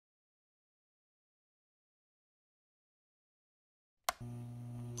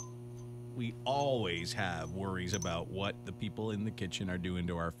we always have worries about what the people in the kitchen are doing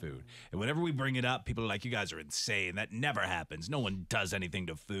to our food. And whenever we bring it up, people are like, you guys are insane. That never happens. No one does anything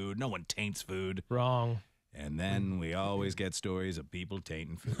to food. No one taints food. Wrong. And then we always get stories of people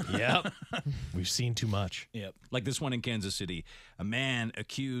tainting food. Yep. We've seen too much. Yep. Like this one in Kansas City. A man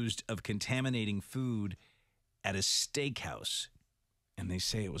accused of contaminating food at a steakhouse. And they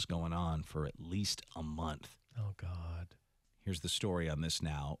say it was going on for at least a month. Oh, God. Here's the story on this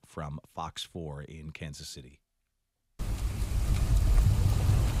now from Fox 4 in Kansas City.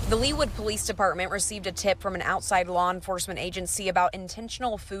 The Leawood Police Department received a tip from an outside law enforcement agency about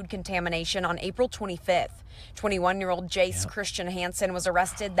intentional food contamination on April 25th. 21-year-old Jace Christian Hansen was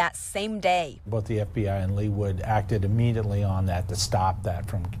arrested that same day. Both the FBI and Leawood acted immediately on that to stop that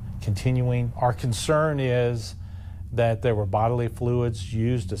from continuing. Our concern is that there were bodily fluids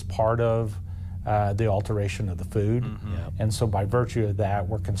used as part of the alteration of the food. And so by virtue of that,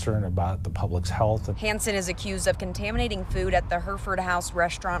 we're concerned about the public's health. Hansen is accused of contaminating food at the Hereford House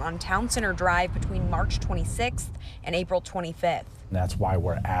restaurant on Town Center Drive between March 26th and April 25th. And that's why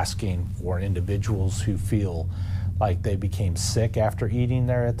we're asking for individuals who feel like they became sick after eating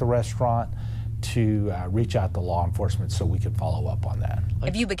there at the restaurant to reach out to law enforcement so we can follow up on that.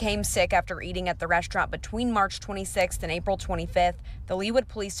 If you became sick after eating at the restaurant between March 26th and April 25th, the Leawood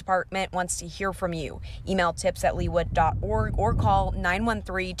Police Department wants to hear from you. Email tips@leawood.org or call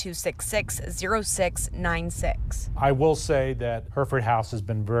 913-266-0696. I will say that Hereford House has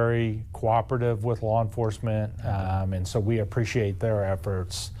been very cooperative with law enforcement, and so we appreciate their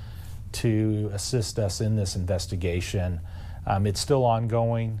efforts to assist us in this investigation. It's still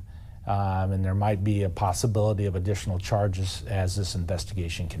ongoing. And there might be a possibility of additional charges as this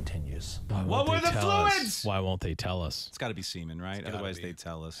investigation continues. What were the fluids? Why won't they tell us? It's got to be semen, right? Otherwise, they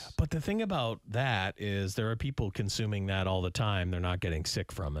tell us. But the thing about that is there are people consuming that all the time. They're not getting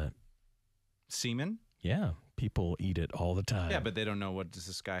sick from it. Semen? Yeah, people eat it all the time. Yeah, but they don't know what does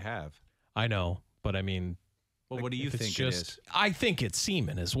this guy have. I know, but I mean... Well, what do you think it is? I think it's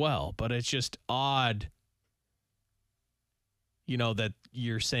semen as well, but it's just odd... You know, that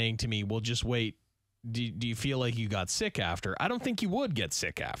you're saying to me, well, just wait. Do you feel like you got sick after? I don't think you would get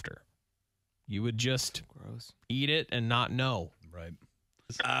sick after. You would just eat it and not know. Right.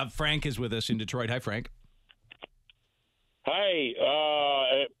 Frank is with us in Detroit. Hi, Frank. Hi.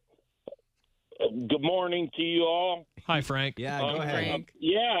 Good morning to you all. Hi, Frank. Yeah, go ahead. Frank.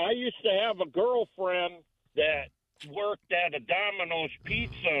 Yeah, I used to have a girlfriend that worked at a Domino's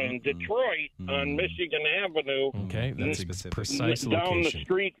Pizza in Detroit on Michigan Avenue. Okay, that's a precise down location. the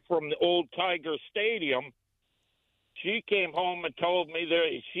street from the old Tiger Stadium. She came home and told me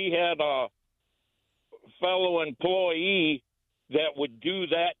that she had a fellow employee that would do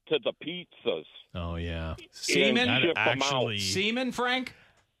that to the pizzas. Oh, yeah. Semen? Actually... Semen, Frank?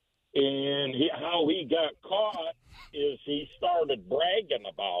 And how he got caught is he started bragging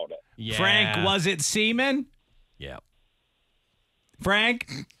about it. Yeah. Frank, was it semen? Yeah. Frank?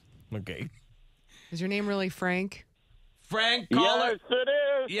 Okay. Is your name really Frank? Frank, caller? Yes, it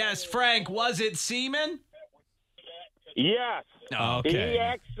is. Yes, Frank, was it semen? Yes. Okay. He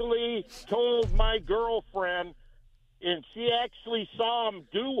actually told my girlfriend, and she actually saw him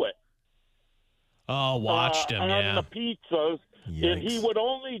do it. Oh, watched him, on the pizzas. Yikes. And he would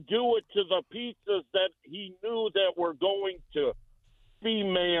only do it to the pizzas that he knew that were going to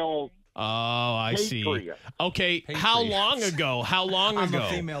female. Oh, I see. Patriot. Okay, how long ago? How long I'm ago? a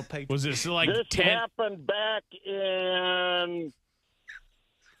female patriot. Was this like This 10? happened back in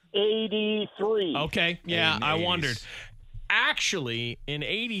 83. Okay, yeah, In the I 80s. wondered. Actually, in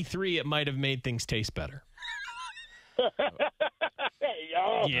 83, it might have made things taste better. Yeah,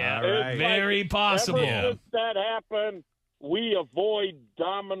 All right. very possible. Ever since that happened, we avoid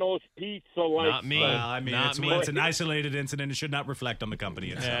Domino's Pizza like Not me. Well, I mean, Not it's, me. it's an isolated incident. It should not reflect on the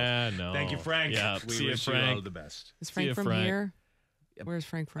company itself. Yeah, no. Thank you, Frank. Yeah, We see you, wish Frank. you all the best. Is See Frank ya, from Frank. here? Where's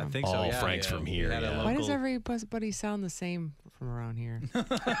Frank from? I think so. Oh, yeah, Frank's from here, We had a yeah. Why does local- everybody sound the same from around here?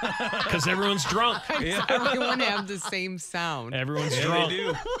 Because everyone's drunk. Everyone have the same sound. Everyone's Yeah, drunk.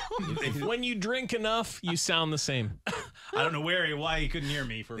 they do. When you drink enough, you sound the same. I don't know why he couldn't hear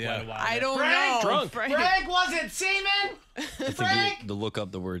me for quite a while. I don't Frank, know. drunk. Frank. was it semen? I think to look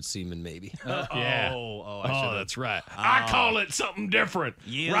up the word semen, maybe. Yeah. Oh, Oh, that's right. I call it something different.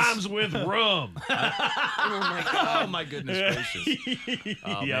 Yes. Rhymes with rum. Oh, my goodness gracious.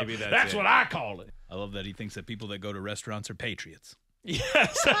 Oh, Yeah, maybe that's it. what I call it. I love that he thinks that people that go to restaurants are patriots.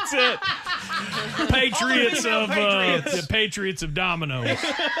 Yes, that's it. Patriots female of patriots. the Patriots of Domino's.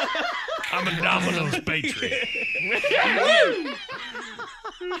 I'm a Domino's patriot.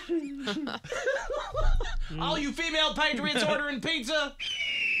 All you female patriots ordering pizza?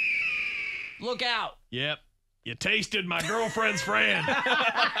 Look out. Yep. You tasted my girlfriend's friend.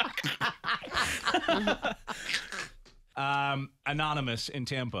 Anonymous in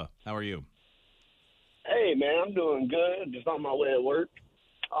Tampa. How are you? Hey, man, I'm doing good. Just on my way to work.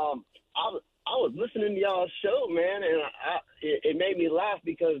 I was listening to y'all's show, man, and it made me laugh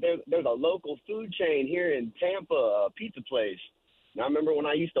because there's a local food chain here in Tampa, a pizza place. And I remember when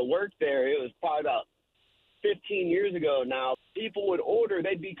I used to work there, it was probably about 15 years ago now. People would order,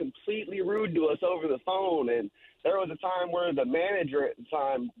 they'd be completely rude to us over the phone. And there was a time where the manager at the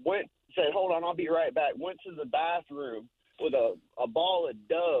time said, hold on, I'll be right back, went to the bathroom with a ball of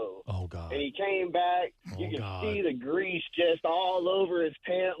dough. Oh, God. And he came back. You could see the grease just all over his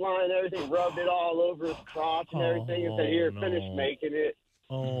pant line and everything, rubbed it all over his crotch and everything, and said, here, finish making it.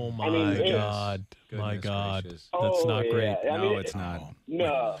 Oh, my God. My Goodness God. gracious. That's not great. Yeah. No, it's not.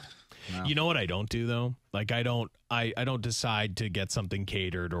 No. You know what I don't do, though? Like, I don't decide to get something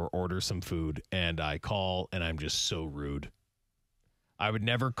catered or order some food, and I call, and I'm just so rude. I would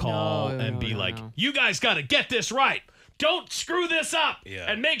never call and be like, you guys got to get this right. Don't screw this up.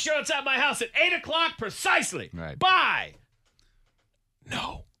 Yeah. And make sure it's at my house at 8 o'clock precisely. Right. Bye.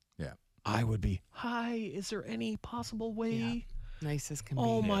 No. Yeah. I would be, hi, is there any possible way? Yeah. Nice as can be.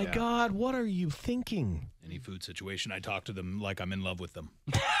 Oh, my God. What are you thinking? Any food situation, I talk to them like I'm in love with them.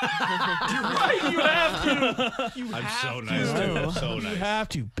 You're right. You have to. I'm so nice to them. So You nice. have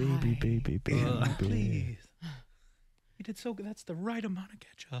to. Baby, baby, baby, baby. Please. You did so good. That's the right amount of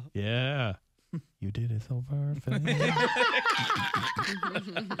ketchup. Yeah. You did it so perfect.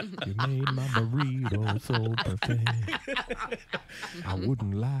 You made my burrito so perfect. I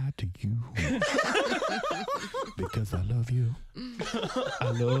wouldn't lie to you because I love you.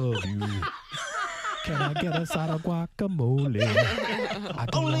 I love you. Can I get a side of guacamole? I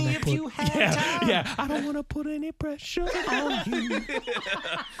don't Only wanna if you have time. Yeah, I don't want to put any pressure on you.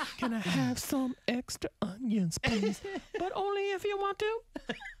 Can I have some extra onions, please? But only if you want to.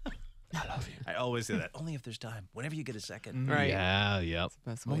 I love you. I always say that. Only if there's time. Whenever you get a second. Right. Yeah, yep.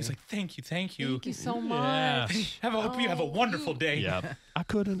 Best I'm always way. like, thank you. Thank you so much. Hope you have a wonderful day. Yep. I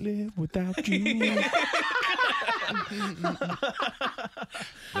couldn't live without you.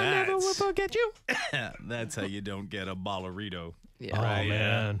 I never will forget you. That's how you don't get a ballerito. Yeah. Oh, Right,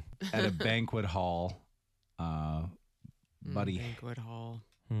 man. At a banquet hall, Buddy Banquet hall.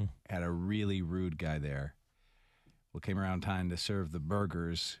 had a really rude guy there. Well, came around time to serve the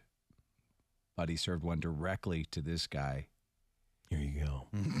burgers. Buddy served one directly to this guy, Here you go.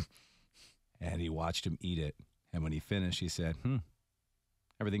 and he watched him eat it. And when he finished, he said,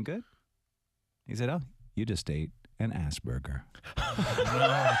 everything good? He said, oh, you just ate an ass burger.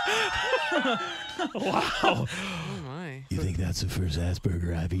 Wow. Oh, my. You think that's the first ass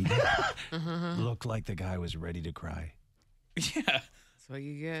burger I've eaten? Looked like the guy was ready to cry. Yeah. That's what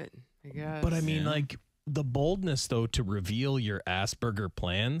you get, I guess. But I mean, like, the boldness, though, to reveal your Asperger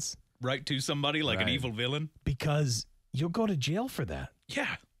plans, Right to somebody like an Right. evil villain. because you'll go to jail for that.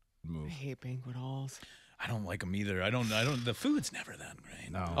 Yeah. I hate banquet halls. I don't like them either. I don't. The food's never that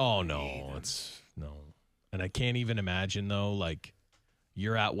great. No. Oh, no. It's no. And I can't even imagine, though, like,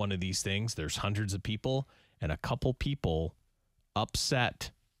 you're at one of these things, there's hundreds of people, and a couple people upset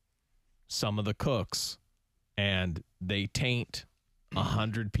some of the cooks, and they taint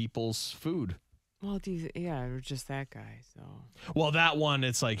 100 people's food. Well, or just that guy. So Well, that one,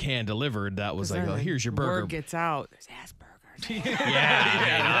 it's like hand delivered. That was like, oh, here's your burger. Word gets out. There's Asperger's.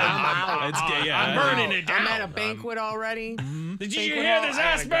 I'm burning it down. I'm at a banquet already. Did you Banquet hear hall, this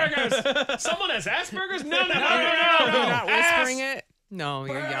I gotta go. Asperger's? Someone has Asperger's? No. You're not whispering it? No,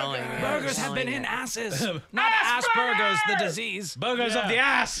 you're yelling. Burgers have been in asses, not Asperger's, the disease. Burgers of the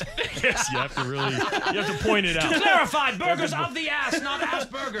ass. Yes, you have to point it out. Clarified, burgers of the ass, not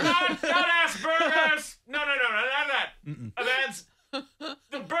Asperger's. Not Asperger's. No, not that. That's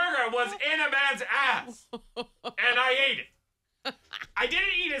the burger was in a man's ass, and I ate it. I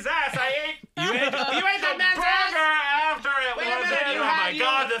didn't eat his ass. I ate. You ate that man's burger after it was in. Oh my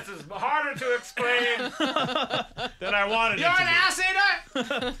God, this is harder to explain than I wanted it to be. You're an ass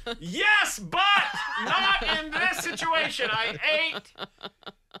eater. Yes, but not in this situation. I ate.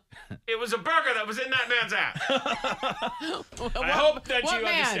 It was a burger that was in that man's ass. I hope that you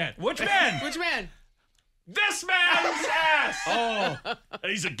understand. Which man? Which man? This man's ass. Oh,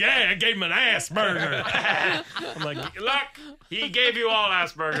 he's a gay. I gave him an ass burger. I'm like, look, he gave you all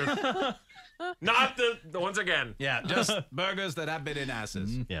ass burgers, not the once again. Yeah, just burgers that have been in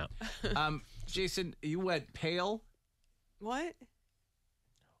asses. Yeah. Jason, you went pale. What?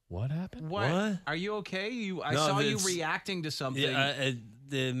 What happened? What? Are you okay? I No, saw you it's- reacting to something. Yeah,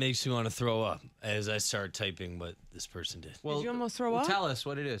 it makes me want to throw up as I start typing what this person did. Well, Did you almost throw up? Tell us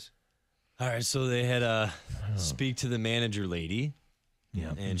what it is. All right, so they had speak to the manager lady.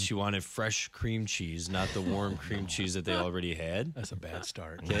 Yeah. And she wanted fresh cream cheese, not the warm cream cheese that they already had. That's a bad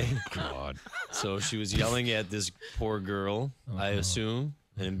start. Okay. God. So she was yelling at this poor girl, I assume,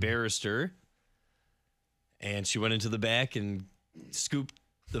 and embarrassed her. And she went into the back and scooped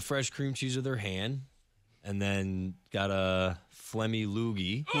the fresh cream cheese with her hand, and then got a phlegmy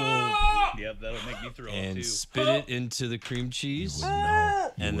loogie. Yep, that'll make me throw up and too. spit it into the cream cheese.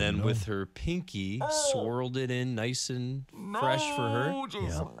 And then with her pinky, swirled it in nice and fresh for her.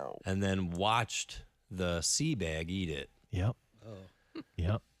 Yep. And then watched the sea bag eat it. Yep.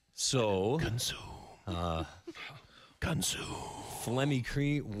 Yep. So, Consume.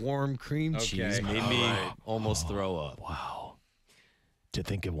 phlegmy warm cream cheese made me almost throw up. Wow. To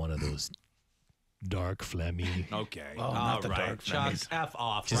think of one of those dark, phlegmy. Okay. Oh, All not the right. dark Chuck, phlegmies. F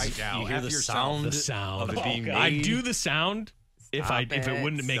off Just right now. you hear F the yourself. The sound of it being made. I do the sound if Stop it it.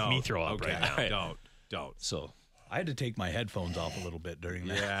 wouldn't make me Don't. throw up Okay. right now. Don't. So, I had to take my headphones off a little bit during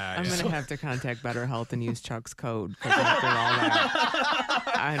that. Yeah. I'm gonna have to contact Better Health and use Chuck's code because after all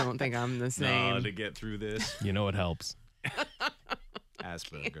that, I don't think I'm the same. No, to get through this, You know it helps.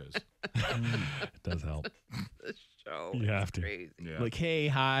 Asperger's. It does help. Show You is have to. crazy. Yeah. Like, hey,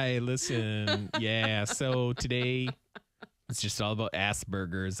 hi, listen. Yeah, so today it's just all about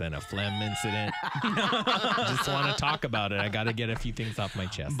Asperger's and a phlegm incident. Just want to talk about it. I got to get a few things off my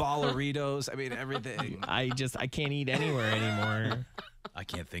chest. Balleritos. I mean, everything. I can't eat anywhere anymore. I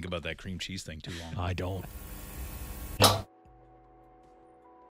can't think about that cream cheese thing too long. I don't.